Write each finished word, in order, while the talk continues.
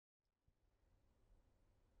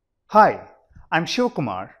Hi, I'm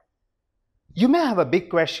Sivakumar. You may have a big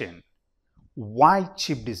question. Why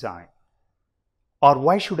chip design? Or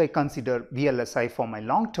why should I consider VLSI for my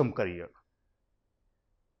long-term career?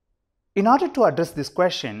 In order to address this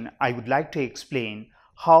question, I would like to explain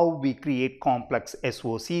how we create complex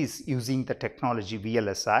SoCs using the technology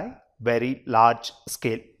VLSI, very large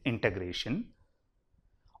scale integration.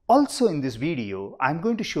 Also in this video, I'm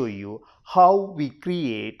going to show you how we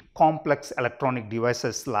create complex electronic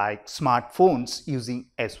devices like smartphones using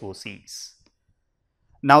SoCs.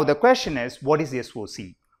 Now the question is, what is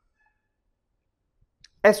SoC?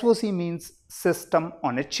 SoC means system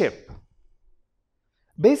on a chip.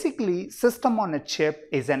 Basically, system on a chip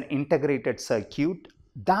is an integrated circuit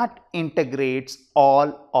that integrates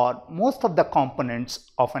all or most of the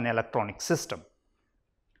components of an electronic system.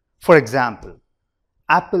 For example,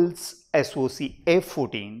 Apple's SoC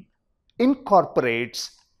A14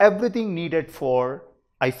 incorporates everything needed for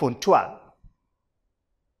iPhone 12.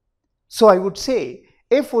 So I would say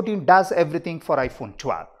A14 does everything for iPhone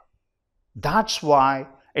 12. That's why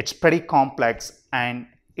it's pretty complex and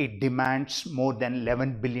it demands more than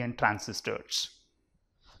 11 billion transistors.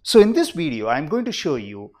 So in this video, I'm going to show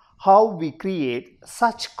you how we create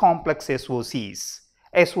such complex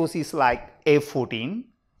SoCs like A14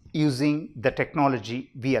 using the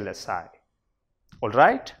technology VLSI. All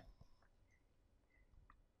right?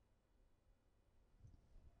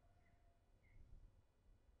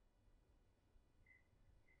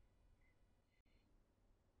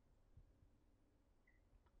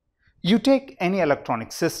 You take any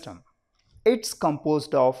electronic system. It's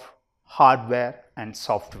composed of hardware and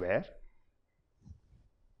software.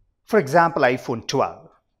 For example, iPhone 12.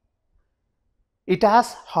 It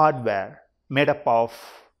has hardware made up of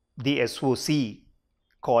the SoC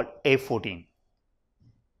called A14.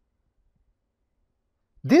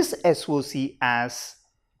 This SoC has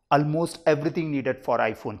almost everything needed for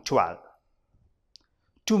iPhone 12.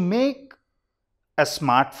 To make a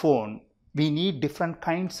smartphone, we need different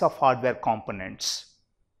kinds of hardware components.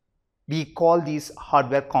 We call these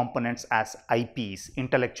hardware components as IPs,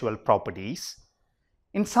 intellectual properties.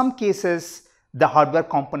 In some cases, the hardware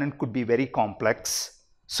component could be very complex,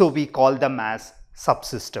 so we call them as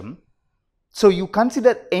subsystem. So you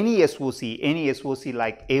consider any SoC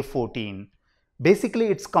like A14, basically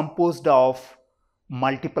it's composed of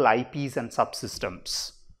multiple IPs and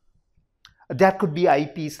subsystems. There could be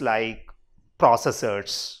IPs like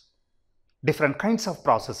processors, different kinds of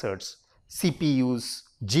processors, CPUs,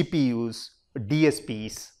 GPUs,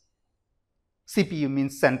 DSPs. CPU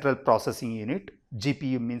means central processing unit,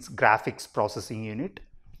 GPU means graphics processing unit,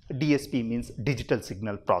 DSP means digital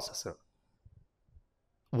signal processor.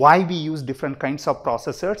 Why we use different kinds of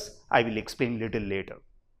processors, I will explain a little later.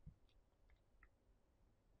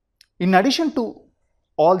 In addition to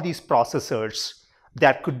all these processors,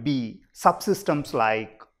 there could be subsystems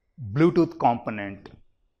like Bluetooth component,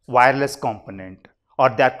 wireless component, or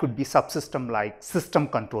that could be subsystem like system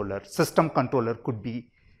controller. System controller could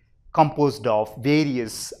be composed of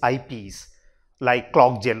various IPs like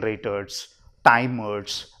clock generators,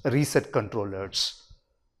 timers, reset controllers.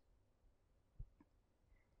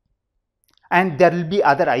 And there will be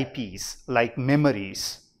other IPs like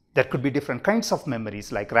memories. There could be different kinds of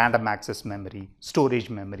memories like random access memory, storage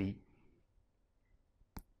memory.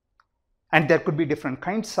 And there could be different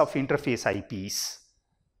kinds of interface IPs.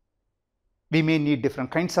 We may need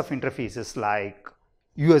different kinds of interfaces like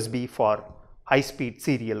USB for high-speed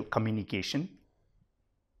serial communication.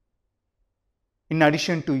 In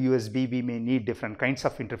addition to USB, we may need different kinds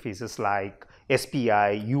of interfaces like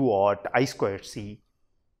SPI, UART, I2C.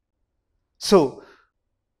 So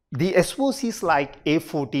the SoCs like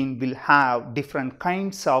A14 will have different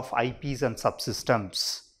kinds of IPs and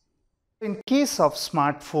subsystems. In case of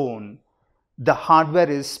smartphone, the hardware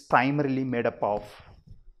is primarily made up of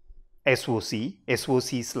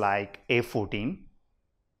SoCs like A14.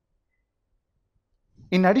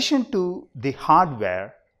 In addition to the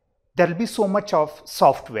hardware, there will be so much of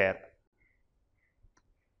software.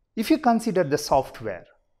 If you consider the software,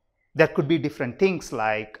 there could be different things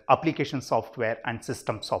like application software and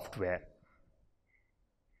system software.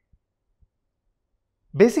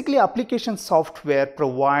 Basically, application software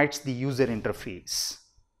provides the user interface.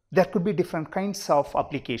 There could be different kinds of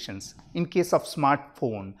applications. In case of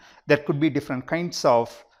smartphone, there could be different kinds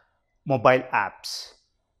of mobile apps.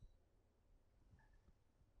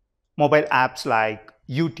 Mobile apps like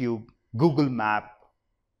YouTube, Google Map.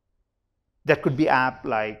 There could be app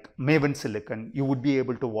like Maven Silicon. You would be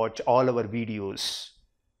able to watch all our videos.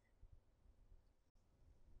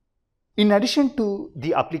 In addition to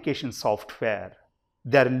the application software,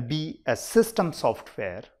 there will be a system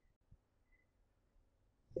software.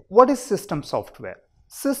 What is system software?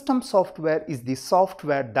 System software is the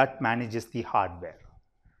software that manages the hardware.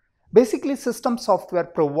 Basically, system software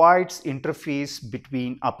provides interface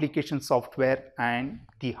between application software and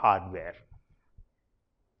the hardware.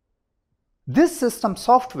 This system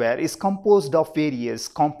software is composed of various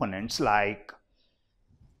components like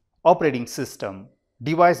operating system,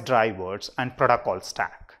 device drivers, and protocol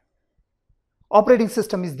stack. Operating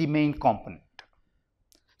system is the main component.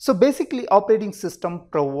 So basically, operating system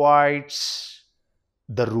provides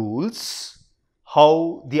the rules,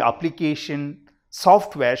 how the application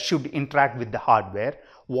software should interact with the hardware,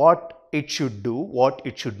 what it should do, what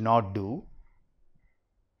it should not do.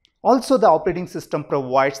 Also, the operating system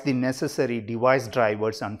provides the necessary device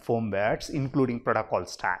drivers and firmwares, including protocol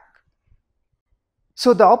stack.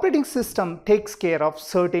 So the operating system takes care of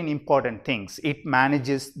certain important things. It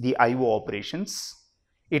manages the I/O operations.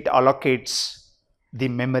 It allocates the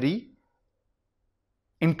memory,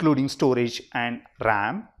 including storage and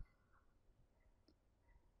RAM.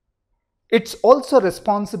 It's also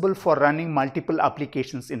responsible for running multiple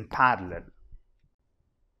applications in parallel.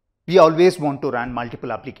 We always want to run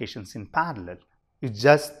multiple applications in parallel. You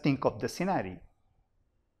just think of the scenario.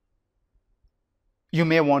 You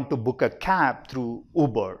may want to book a cab through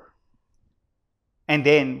Uber, and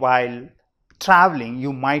then while traveling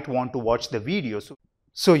you might want to watch the videos,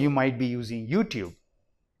 so you might be using YouTube,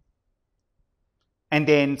 and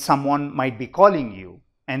then someone might be calling you,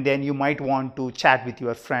 and then you might want to chat with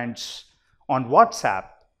your friends on WhatsApp.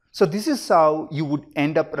 So this is how you would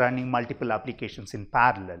end up running multiple applications in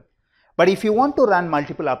parallel. But if you want to run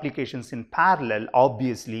multiple applications in parallel,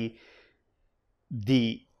 obviously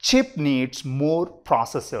the chip needs more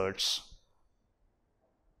processors.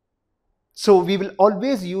 So we will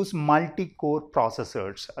always use multi-core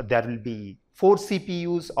processors. There will be 4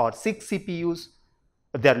 CPUs or 6 CPUs.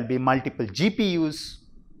 There will be multiple GPUs.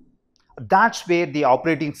 That's where the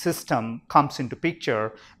operating system comes into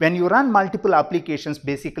picture. When you run multiple applications,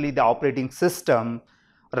 basically the operating system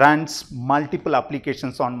runs multiple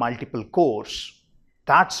applications on multiple cores.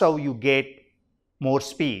 That's how you get more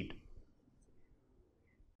speed.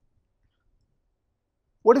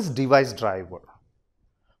 What is device driver?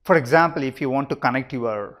 For example, if you want to connect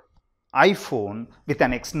your iPhone with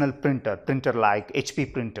an external printer like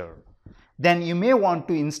HP printer, then you may want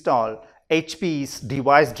to install HP's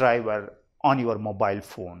device driver on your mobile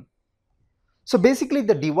phone. So basically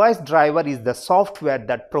the device driver is the software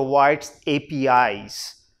that provides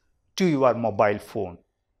APIs to your mobile phone.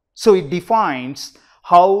 So it defines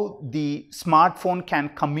how the smartphone can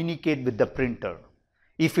communicate with the printer.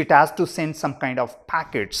 If it has to send some kind of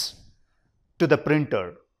packets to the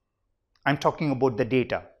printer, I'm talking about the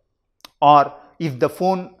data, or if the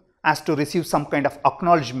phone has to receive some kind of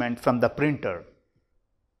acknowledgement from the printer,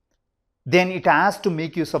 then it has to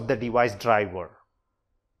make use of the device driver.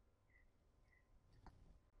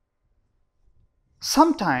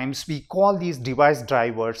 Sometimes we call these device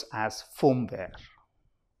drivers as firmware.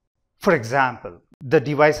 For example, the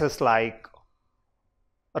devices like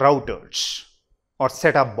routers or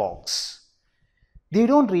set-top box, they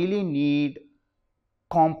don't really need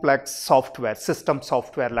complex software, system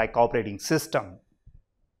software like operating system.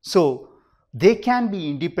 So they can be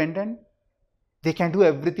independent. They can do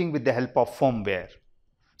everything with the help of firmware.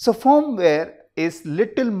 So firmware is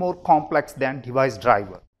little more complex than device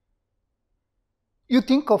driver. You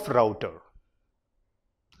think of router.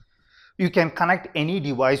 You can connect any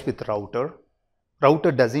device with router.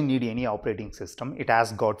 Router doesn't need any operating system. It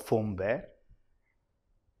has got firmware.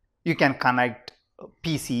 You can connect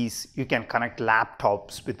PCs, you can connect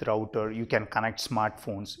laptops with router, you can connect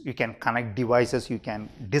smartphones, you can connect devices, you can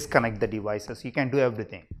disconnect the devices, you can do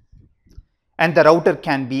everything. And the router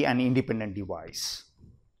can be an independent device.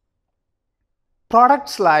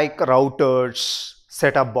 Products like routers,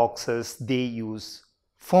 set-top boxes, they use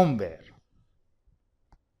firmware.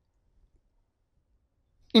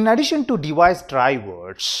 In addition to device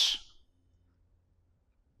drivers,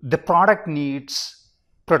 the product needs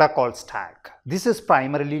protocol stack. This is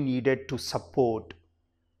primarily needed to support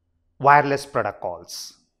wireless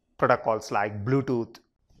protocols like Bluetooth.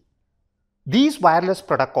 These wireless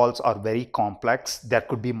protocols are very complex. There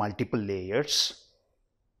could be multiple layers.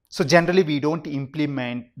 So generally we don't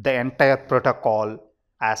implement the entire protocol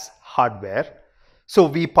as hardware. So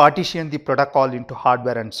we partition the protocol into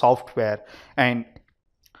hardware and software, and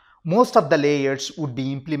most of the layers would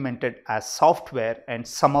be implemented as software and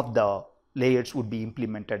some of the layers would be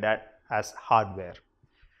implemented as hardware.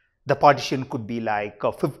 The partition could be like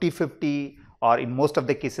 50-50, or in most of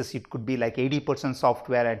the cases it could be like 80%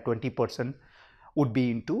 software and 20% would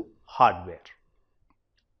be into hardware.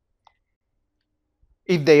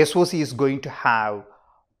 If the SoC is going to have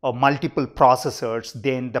multiple processors,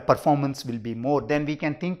 then the performance will be more. Then we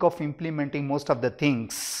can think of implementing most of the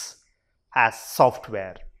things as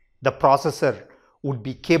software. The processor would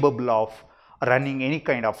be capable of running any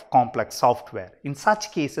kind of complex software. In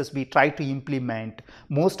such cases, we try to implement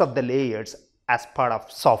most of the layers as part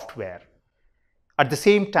of software. At the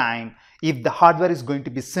same time, if the hardware is going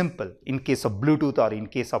to be simple, in case of Bluetooth or in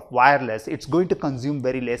case of wireless, it's going to consume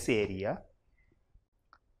very less area.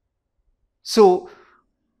 So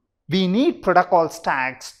we need protocol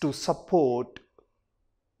stacks to support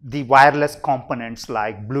the wireless components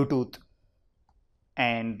like Bluetooth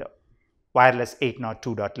and wireless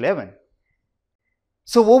 802.11.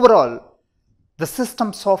 So overall, the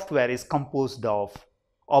system software is composed of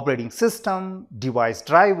operating system, device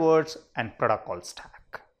drivers, and protocol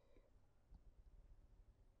stack.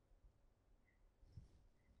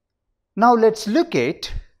 Now let's look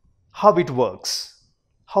at how it works,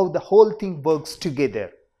 how the whole thing works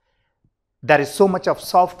together. There is so much of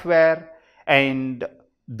software, and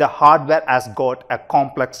the hardware has got a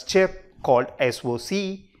complex chip called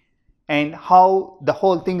SoC, and how the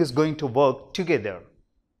whole thing is going to work together.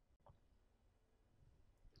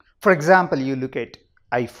 For example, you look at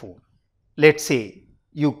iPhone. Let's say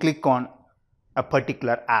you click on a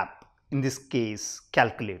particular app, in this case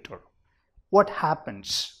calculator. What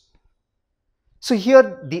happens? So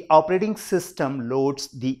here the operating system loads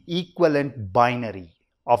the equivalent binary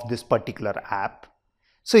of this particular app.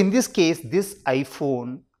 So in this case, this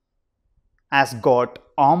iPhone has got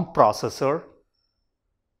ARM processor.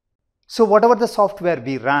 So whatever the software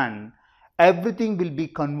we run, everything will be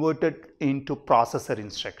converted into processor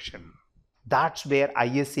instruction. That's where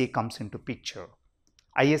ISA comes into picture.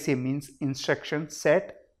 ISA means instruction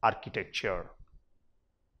set architecture.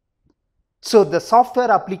 So the software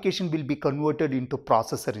application will be converted into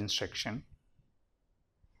processor instruction.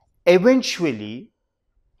 Eventually,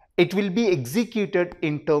 it will be executed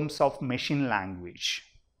in terms of machine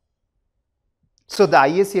language. So the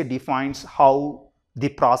ISA defines how the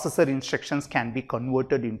processor instructions can be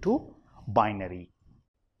converted into binary.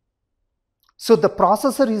 So the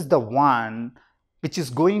processor is the one which is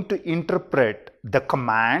going to interpret the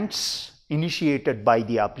commands initiated by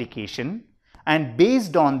the application, and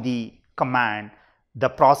based on the command, the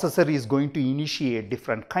processor is going to initiate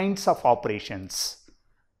different kinds of operations.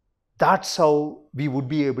 That's how we would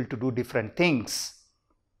be able to do different things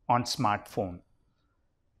on smartphone.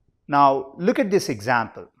 Now look at this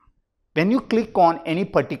example. When you click on any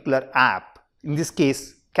particular app, in this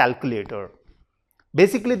case calculator,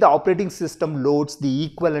 basically the operating system loads the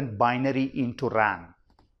equivalent binary into RAM.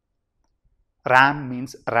 RAM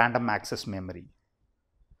means random access memory.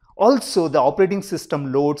 Also, the operating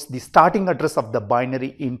system loads the starting address of the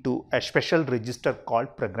binary into a special register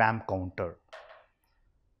called program counter.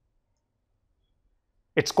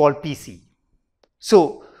 It's called PC.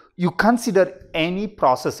 So you consider any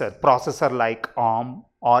processor like ARM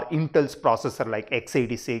or Intel's processor like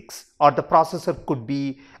x86, or the processor could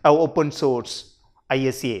be an open source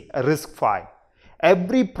ISA, a RISC-V.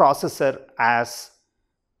 Every processor has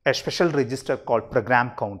a special register called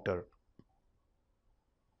program counter.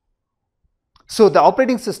 So the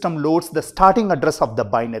operating system loads the starting address of the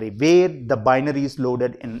binary, where the binary is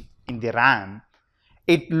loaded in the RAM.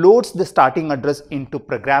 It loads the starting address into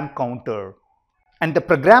program counter, and the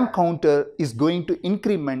program counter is going to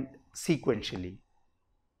increment sequentially.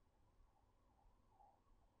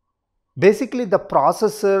 Basically, the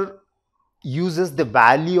processor uses the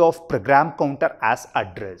value of program counter as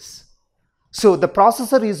address. So the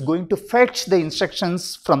processor is going to fetch the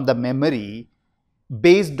instructions from the memory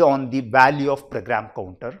based on the value of program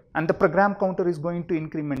counter, and the program counter is going to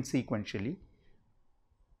increment sequentially.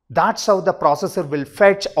 That's how the processor will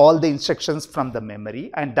fetch all the instructions from the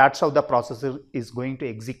memory, and that's how the processor is going to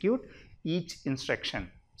execute each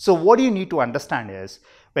instruction. So what you need to understand is,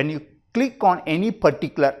 when you click on any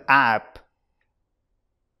particular app,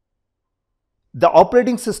 the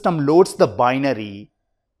operating system loads the binary,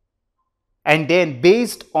 and then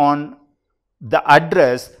based on the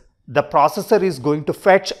address, the processor is going to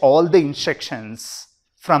fetch all the instructions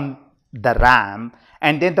from the RAM,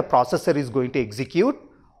 and then the processor is going to execute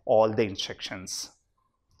all the instructions.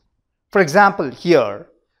 For example, here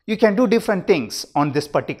you can do different things on this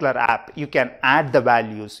particular app. You can add the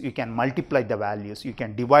values, you can multiply the values, you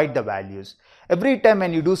can divide the values. Every time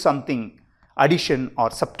when you do something, addition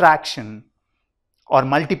or subtraction or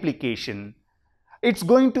multiplication, it's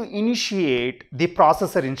going to initiate the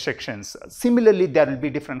processor instructions. Similarly, there will be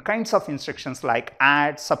different kinds of instructions like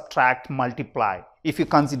add, subtract, multiply. If you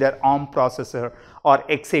consider ARM processor or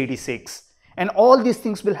x86, And all these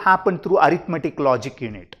things will happen through arithmetic logic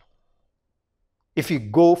unit. If you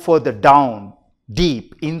go further down,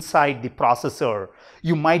 deep inside the processor,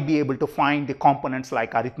 you might be able to find the components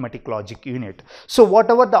like arithmetic logic unit. So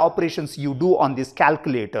whatever the operations you do on this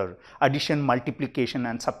calculator, addition, multiplication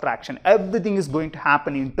and subtraction, everything is going to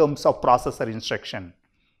happen in terms of processor instruction.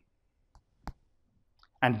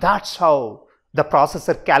 And that's how the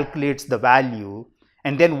processor calculates the value.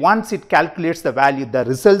 And then once it calculates the value, the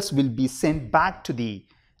results will be sent back to the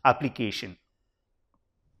application.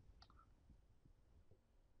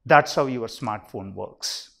 That's how your smartphone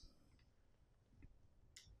works.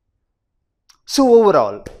 So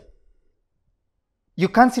overall, you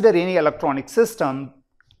consider any electronic system,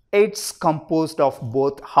 it's composed of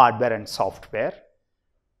both hardware and software.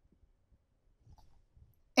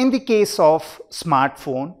 In the case of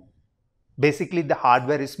smartphone, basically the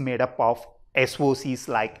hardware is made up of SoCs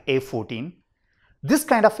like A14. This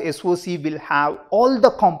kind of SoC will have all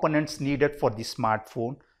the components needed for the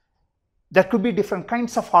smartphone. There could be different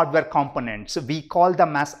kinds of hardware components. We call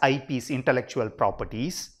them as IPs, intellectual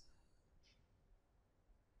properties.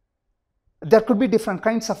 There could be different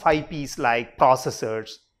kinds of IPs like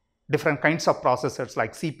processors, different kinds of processors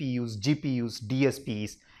like CPUs, GPUs,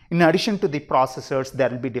 DSPs. In addition to the processors, there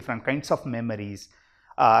will be different kinds of memories,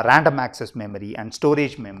 random access memory and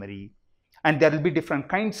storage memory. And there will be different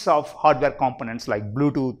kinds of hardware components like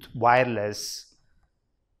Bluetooth, wireless.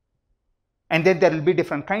 And then there will be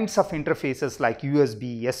different kinds of interfaces like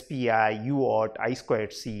USB, SPI, UART,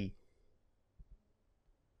 I2C.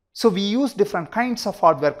 So we use different kinds of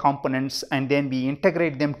hardware components and then we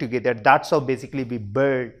integrate them together. That's how basically we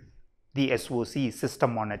build the SoC,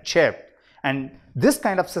 system on a chip. And this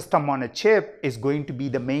kind of system on a chip is going to be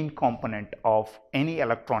the main component of any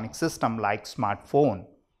electronic system like smartphone.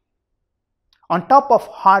 On top of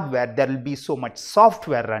hardware, there will be so much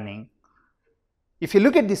software running. If you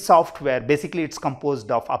look at the software, basically it's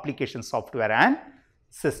composed of application software and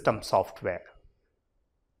system software.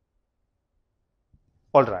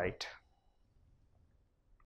 All right.